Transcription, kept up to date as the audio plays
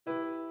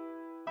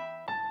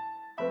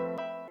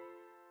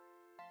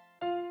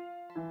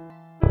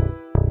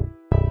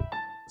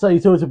So you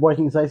too, it's your boy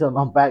King Say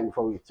Something. I'm back.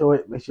 Before we get to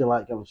it, make sure you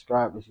like and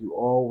subscribe as you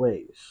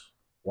always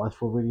watch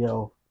full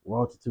video.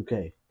 Road to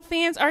 2K.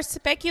 Fans are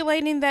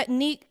speculating that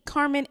Nique,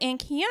 Carmen, and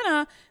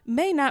Kianna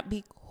may not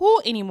be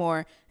cool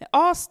anymore. It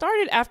all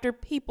started after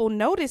people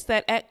noticed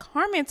that at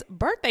Carmen's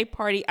birthday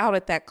party out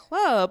at that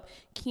club,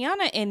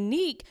 Kianna and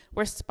Nique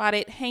were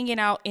spotted hanging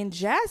out in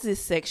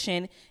Jazz's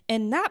section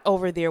and not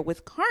over there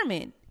with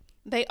Carmen.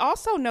 They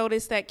also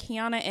noticed that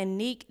Kianna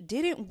and Nique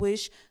didn't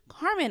wish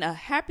Carmen a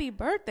happy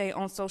birthday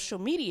on social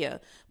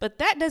media, but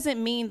that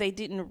doesn't mean they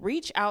didn't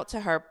reach out to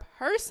her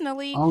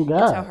personally and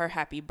tell her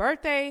happy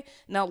birthday.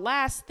 Now,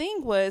 last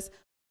thing was,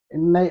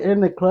 and they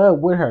in the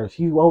club with her.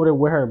 She over there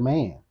with her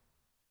man.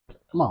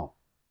 Come on,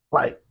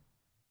 right?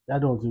 Y'all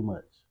doing too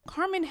much.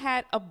 Carmen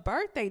had a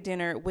birthday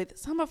dinner with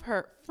some of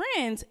her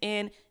friends,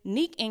 and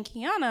Nique and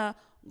Kianna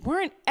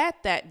weren't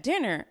at that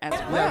dinner as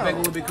well. Yeah, I think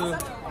it would be cool. I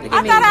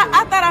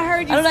thought I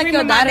heard you. I look like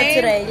your daughter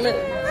today. Look.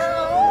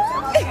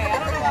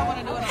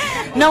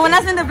 No, when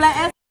I send the black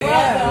ass. I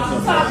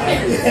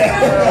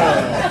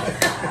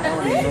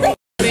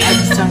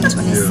just turned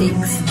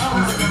 26.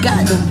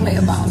 God don't play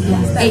about me.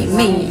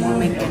 Amen.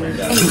 Amen.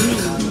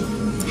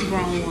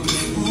 Wrong one.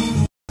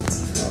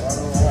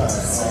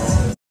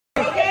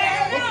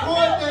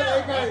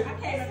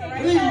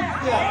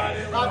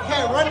 I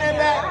can't run that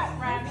back.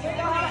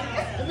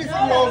 Let me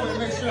come over and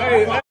make sure.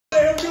 Hey, I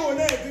am doing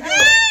that.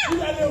 You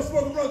got them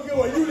smoking bro, you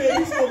let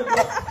me smoking bro.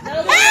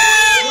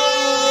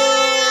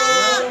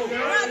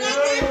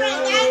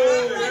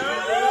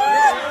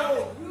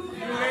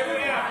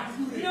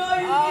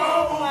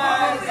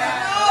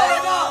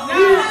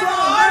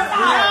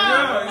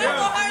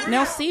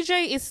 Now,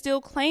 CJ is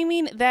still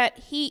claiming that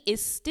he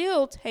is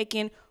still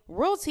taking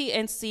Royalty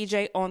and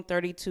CJ on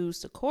 32s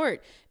to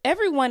court.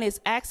 Everyone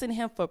is asking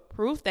him for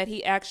proof that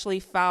he actually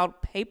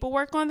filed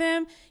paperwork on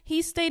them.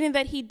 He's stating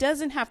that he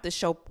doesn't have to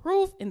show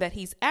proof and that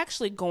he's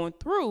actually going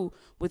through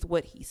with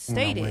what he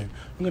stated. I'm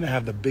going to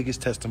have the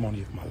biggest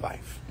testimony of my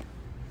life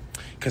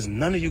because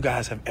none of you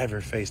guys have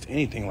ever faced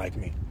anything like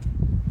me.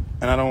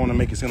 And I don't want to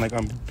make it seem like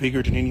I'm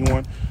bigger than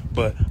anyone,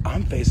 but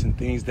I'm facing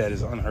things that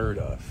is unheard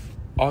of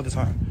all the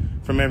time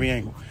from every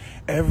angle.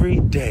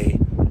 Every day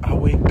I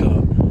wake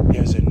up,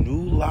 there's a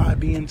new lie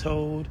being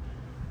told.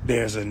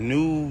 There's a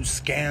new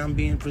scam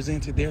being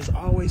presented. There's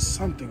always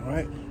something,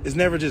 right? It's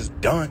never just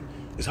done.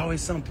 There's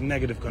always something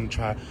negative going to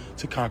try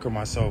to conquer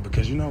my soul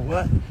because you know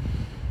what?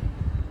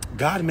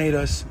 God made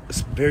us a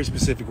very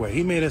specific way.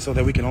 He made us so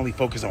that we can only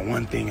focus on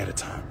one thing at a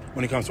time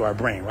when it comes to our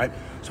brain, right?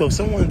 So if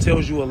someone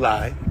tells you a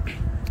lie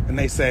and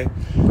they say,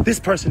 this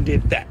person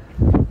did that,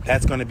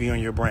 that's going to be on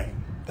your brain.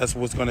 That's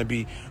what's going to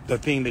be the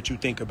thing that you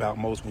think about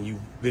most when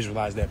you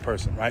visualize that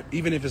person, right?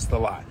 Even if it's the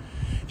lie.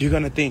 You're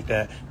going to think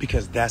that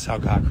because that's how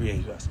God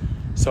created us.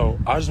 So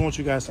I just want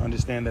you guys to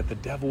understand that the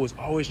devil is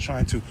always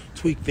trying to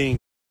tweak things.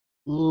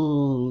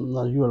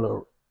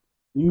 No,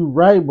 you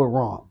right but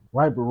wrong.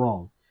 Right but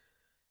wrong.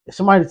 If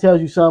somebody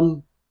tells you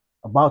something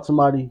about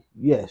somebody,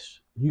 yes,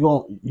 you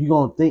gonna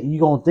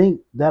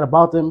think that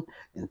about them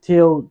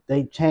until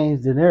they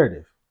change the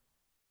narrative.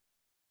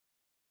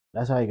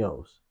 That's how it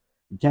goes.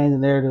 You change the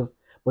narrative,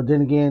 but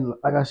then again,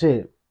 like I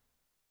said,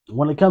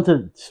 when it comes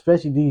to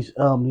especially these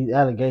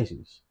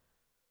allegations,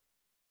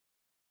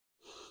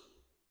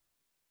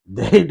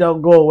 they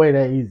don't go away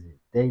that easy.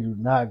 They do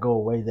not go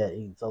away that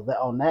easy. So that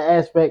on that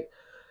aspect,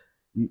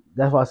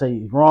 that's why I say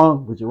it's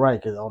wrong, but you're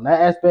right. Because on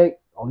that aspect,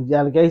 on the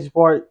allegations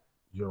part,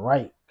 you're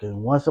right. Because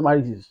once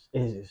somebody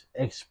is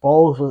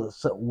exposed for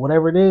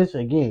whatever it is,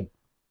 again,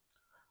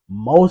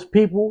 most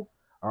people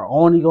are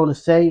only going to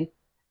say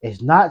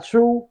it's not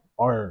true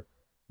or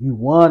you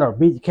won or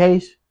beat the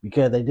case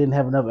because they didn't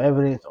have enough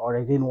evidence or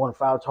they didn't want to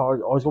file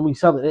charge or it's going to be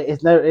something.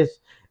 It's never.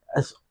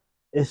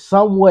 It's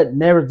somewhat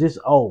never just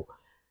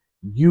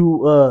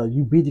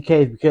you beat the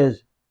case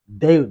because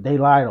they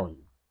lied on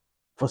you.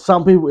 For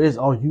some people, it's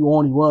you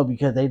only won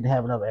because they didn't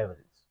have enough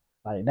evidence.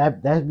 Like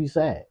that'd be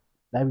sad.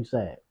 That'd be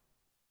sad.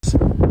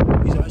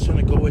 He's always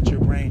trying to go at your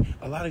brain.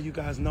 A lot of you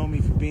guys know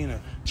me for being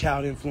a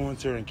child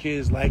influencer and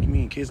kids like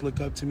me and kids look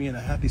up to me and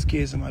I have these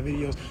kids in my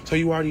videos. So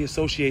you already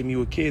associate me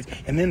with kids.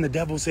 And then the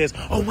devil says,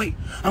 oh, wait,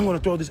 I'm going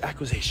to throw this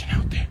accusation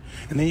out there.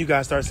 And then you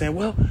guys start saying,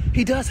 well,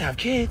 he does have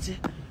kids.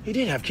 He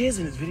did have kids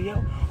in his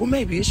video. Well,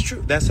 maybe it's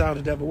true. That's how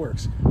the devil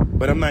works.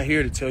 But I'm not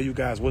here to tell you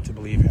guys what to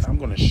believe in. I'm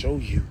going to show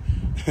you.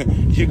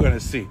 You're going to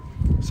see.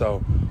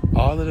 So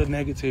all of the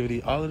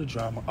negativity, all of the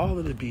drama, all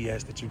of the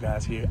BS that you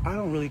guys hear, I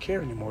don't really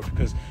care anymore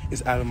because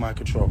it's out of my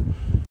control.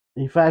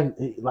 In fact,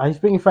 like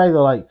speaking fact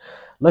though, like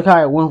look how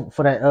it went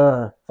for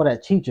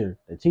that teacher,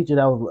 the teacher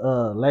that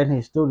was letting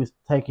his students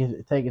take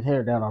his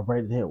hair down or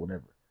braid his hair,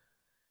 whatever.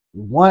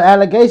 One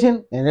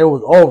allegation and it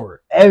was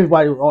over.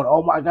 Everybody was on.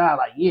 Oh my God!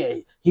 Like yeah,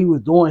 he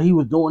was doing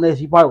this.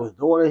 He probably was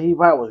doing it. He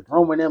probably was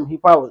grooming them. He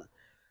probably was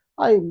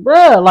like,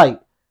 bruh,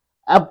 like.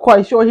 I'm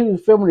quite sure he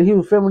was filming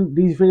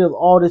these videos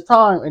all this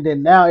time, and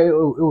then now it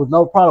was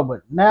no problem.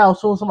 But now,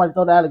 as soon as somebody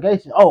throw the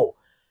allegation, oh,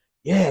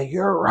 yeah,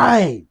 you're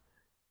right.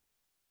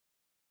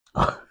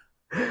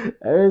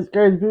 It's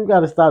crazy. People got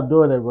to stop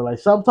doing that, bro. Like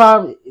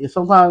sometimes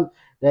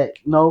that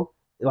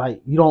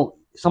like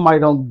somebody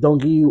don't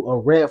give you a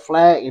red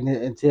flag, and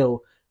then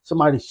until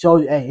somebody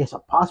shows you, hey, it's a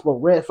possible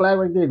red flag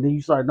right there. Then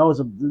you start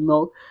noticing,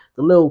 the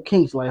little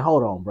kinks. Like,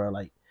 hold on, bro.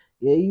 Like,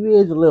 yeah, you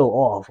is a little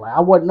off. Like, I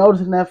wasn't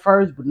noticing that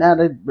first, but now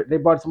they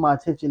brought it to my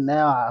attention.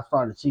 Now I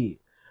started to see it.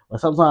 But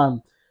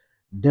sometimes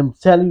them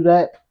tell you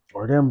that,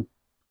 or them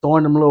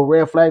throwing them little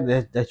red flags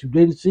that you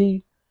didn't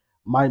see,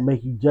 might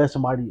make you judge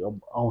somebody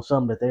on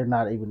something that they're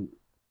not even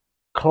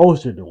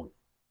close to doing.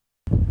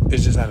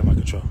 It's just out of my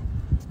control.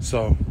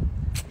 So,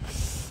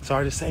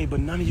 sorry to say, but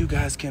none of you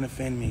guys can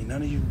offend me.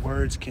 None of you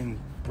words can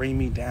bring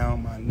me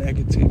down. My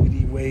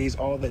negativity ways,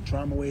 all the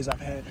drama ways I've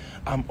had,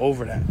 I'm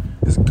over that.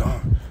 It's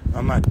gone.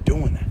 I'm not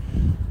doing that.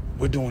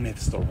 We're doing it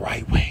the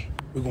right way.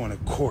 We're going to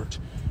court,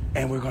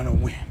 and we're going to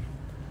win.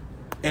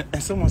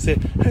 And someone said,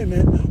 hey,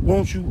 man,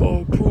 won't you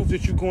prove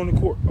that you're going to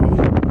court?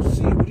 Oh,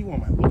 see, what do you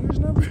want, my lawyer's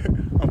number?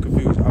 I'm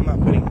confused. I'm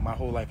not putting my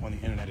whole life on the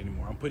internet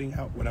anymore. I'm putting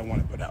out what I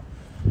want to put out.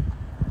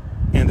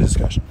 End the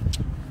discussion.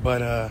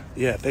 But,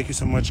 yeah, thank you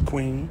so much,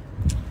 Queen.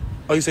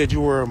 Oh, you said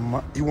you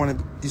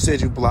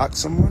said you blocked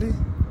somebody?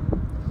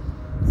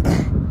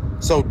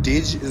 So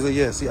did you?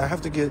 Yeah, see, I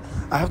have to get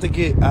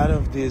out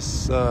of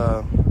this.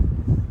 The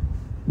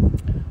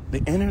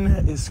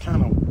internet is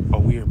kind of a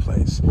weird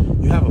place.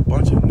 You have a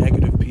bunch of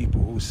negative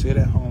people who sit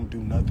at home, do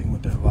nothing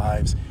with their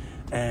lives,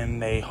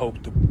 and they hope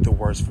the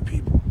worst for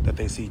people that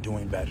they see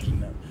doing better than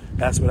them.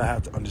 That's what I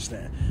have to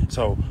understand.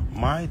 So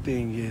my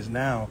thing is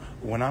now,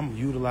 when I'm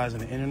utilizing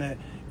the internet,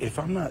 if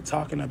I'm not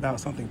talking about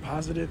something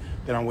positive,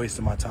 then I'm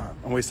wasting my time.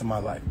 I'm wasting my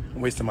life.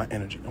 I'm wasting my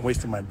energy. I'm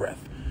wasting my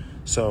breath.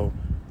 So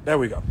there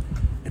we go.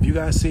 If you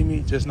guys see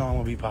me, just know I'm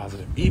going to be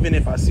positive. Even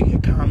if I see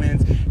your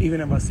comments,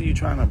 even if I see you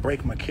trying to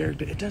break my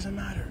character, it doesn't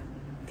matter.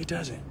 It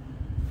doesn't.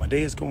 My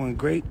day is going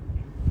great,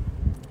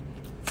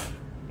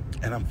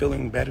 and I'm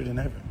feeling better than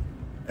ever.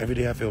 Every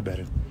day I feel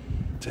better.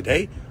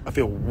 Today, I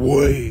feel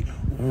way,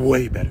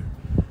 way better.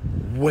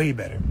 Way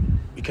better.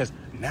 Because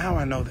now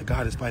I know that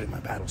God is fighting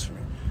my battles for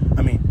me.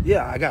 I mean,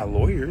 yeah, I got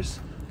lawyers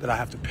that I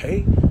have to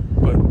pay,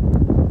 but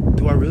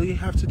do I really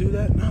have to do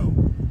that? No.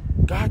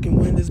 God can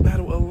win this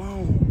battle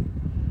alone.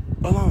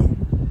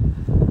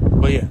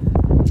 But yeah,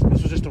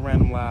 this was just a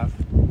random live.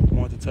 I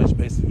wanted to touch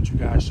bases with you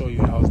guys, show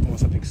you how I was doing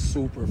something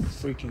super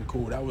freaking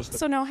cool. That was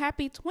So now,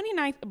 happy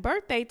 29th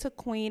birthday to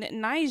Queen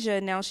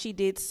Nique. Now, she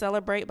did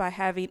celebrate by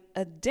having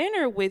a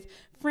dinner with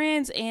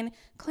friends, and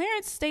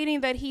Clarence stating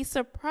that he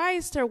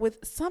surprised her with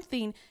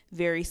something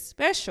very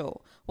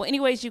special. Well,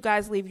 anyways, you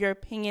guys leave your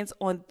opinions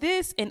on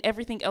this and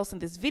everything else in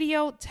this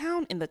video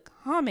down in the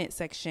comment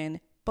section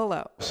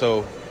below.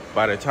 So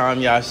by the time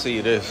y'all see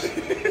this,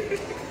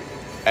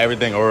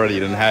 everything already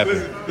done happened.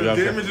 Listen, the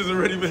damage has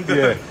already been done.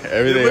 Yeah,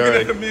 everything You're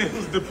already. looking at the man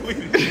who's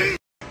depleted.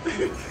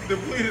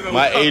 Depleted.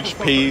 My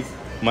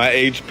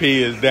HP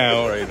is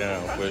down right now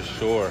for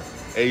sure.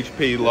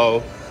 HP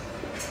low.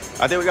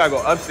 I think we gotta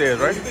go upstairs,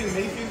 right? You think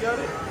Macy's got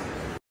it?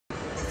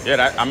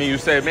 Yeah, I mean, you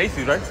said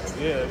Macy's, right?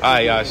 Yeah. All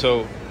right,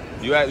 so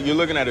you're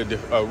looking at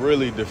a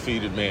really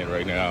defeated man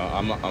right now.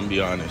 I'm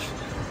be honest.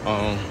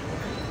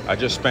 I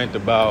just spent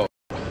about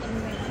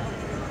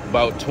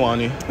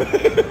 20,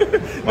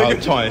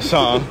 about 20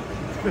 some.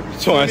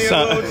 20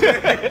 some.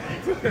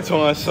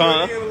 20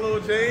 some. A little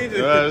change. You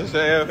know what I'm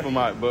saying? For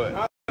my, but you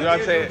know what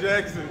I'm saying?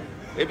 Jackson.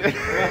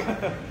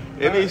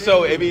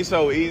 It'd be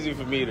so easy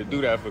for me to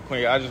do that for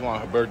Queen. I just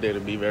want her birthday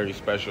to be very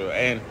special,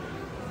 and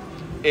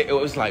it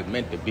was like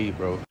meant to be,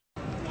 bro.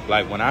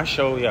 Like when I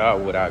show y'all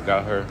what I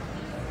got her,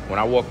 when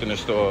I walked in the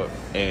store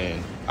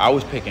and I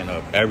was picking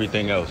up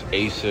everything else,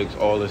 Asics,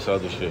 all this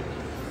other shit,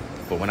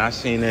 but when I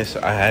seen this,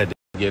 I had to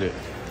get it.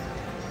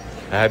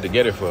 I had to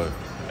get it for her,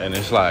 and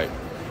it's like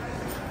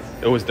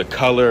it was the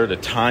color, the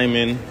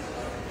timing.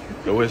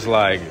 It was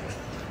like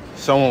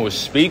someone was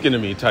speaking to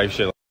me type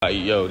shit. Like,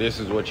 yo, this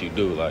is what you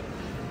do. Like,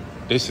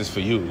 this is for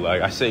you.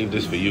 Like, I saved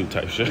this for you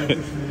type shit.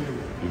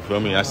 You feel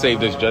me? I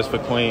saved this just for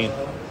Queen.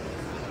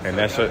 And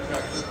that's it.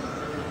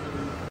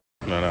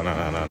 No.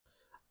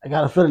 I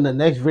got a feeling the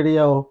next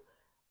video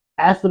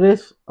after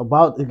this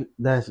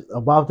that's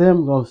about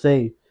them gonna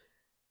say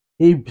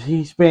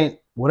he spent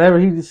whatever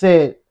he just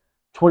said,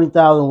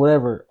 20,000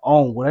 whatever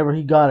on whatever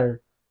he got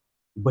her,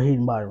 but he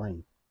didn't buy a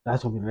ring.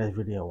 That's gonna be the next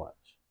video I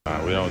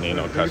watch. We don't need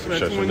no custom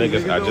shirts for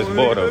niggas. I just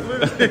bought them.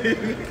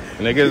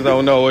 Niggas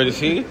don't know what is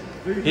he.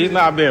 He's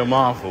not being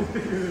mindful.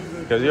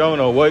 Because you don't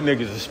know what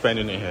niggas is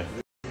spending in here.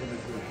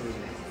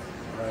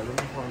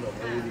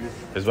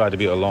 It's about to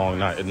be a long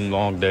night, a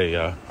long day,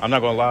 y'all. I'm not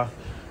going to lie.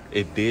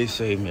 It did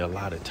save me a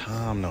lot of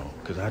time, though.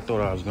 Because I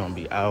thought I was going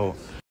to be out.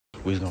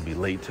 We was going to be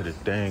late to the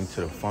thing,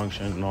 to the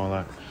function and all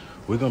that.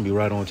 We're going to be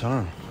right on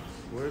time.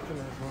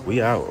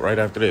 We out right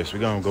after this. We're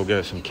going to go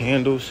get some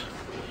candles.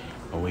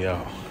 And we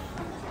out.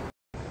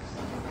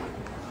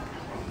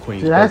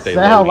 Queen's birthday.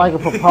 That sounds like a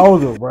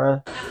proposal,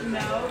 bro.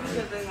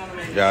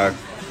 Yeah,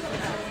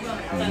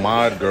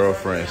 my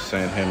girlfriend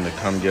sent him to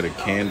come get a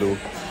candle.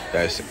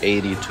 That's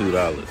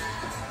 $82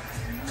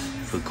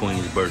 for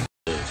Queen's birthday.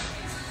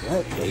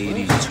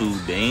 82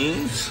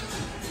 beans.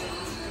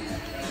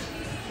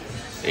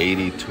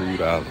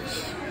 $82.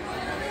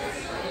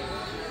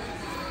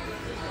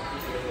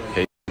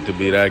 to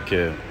be that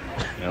kid.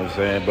 You know what I'm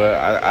saying? But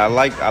I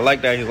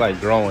like that he's like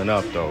growing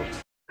up though.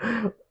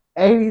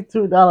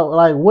 $82.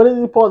 Like, what is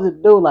it supposed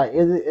to do? Like,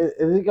 is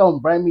it gonna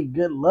bring me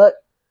good luck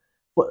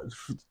for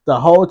the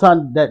whole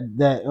time that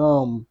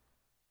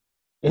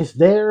it's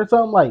there or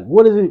something? Like,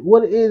 what is it?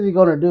 What is it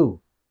gonna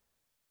do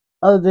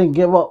other than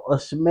give up a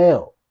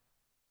smell?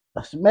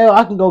 A smell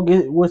I can go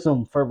get with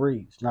some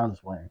Febreze. No, I'm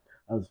just playing.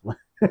 I'm just playing.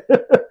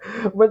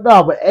 But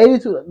no, but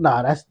 82.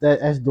 Nah, that's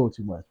doing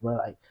too much. But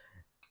like,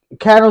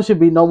 candles should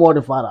be no more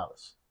than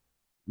 $5.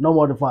 No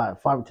more than $5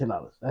 or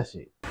 $10. That's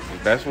it.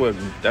 That's what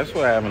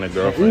having a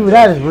girlfriend. Even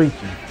that is reaching.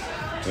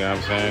 You know what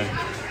I'm saying?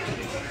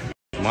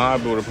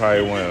 Mob would have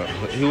probably went.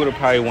 He would have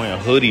probably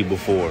went hoodie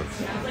before.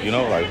 You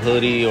know, like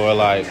hoodie or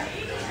like,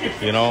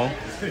 you know,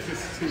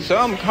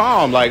 something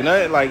calm, like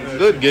not like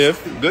good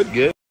gift,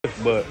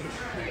 but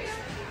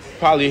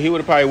probably he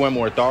would have probably went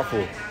more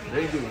thoughtful.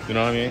 You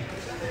know what I mean?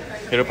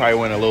 He'd have probably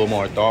went a little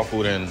more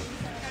thoughtful than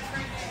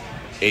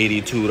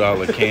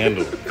 $82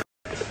 candle.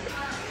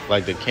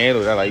 Like the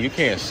candle, that like you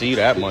can't see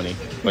that money.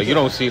 Like you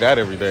don't see that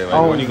every day.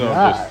 Like when you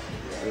gonna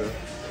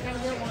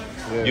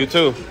just you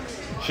too.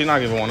 She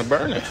not even want to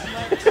burn it.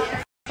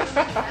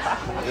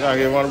 She not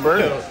even want to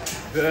burn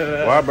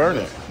it. Why burn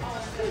it?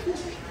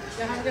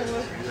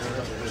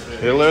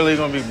 You're literally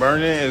gonna be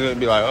burning it and it'll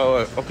be like,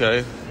 oh,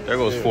 okay, there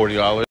goes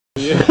 $40.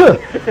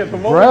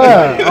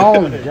 Bruh,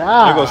 oh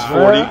God. There goes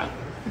 40.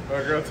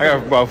 I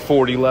got about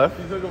 40 left.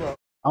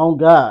 Oh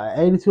God,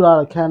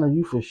 $82 candle.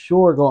 You for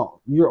sure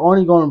you're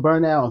only gonna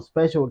burn that on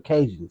special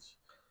occasions,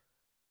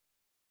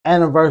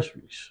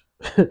 anniversaries.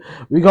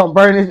 We gonna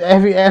burn this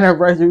every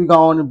anniversary. We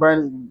gonna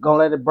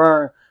let it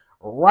burn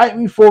right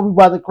before we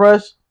about to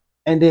crush,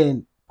 and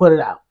then put it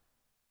out.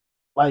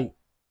 Like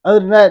other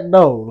than that,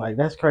 no. Like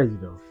that's crazy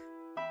though.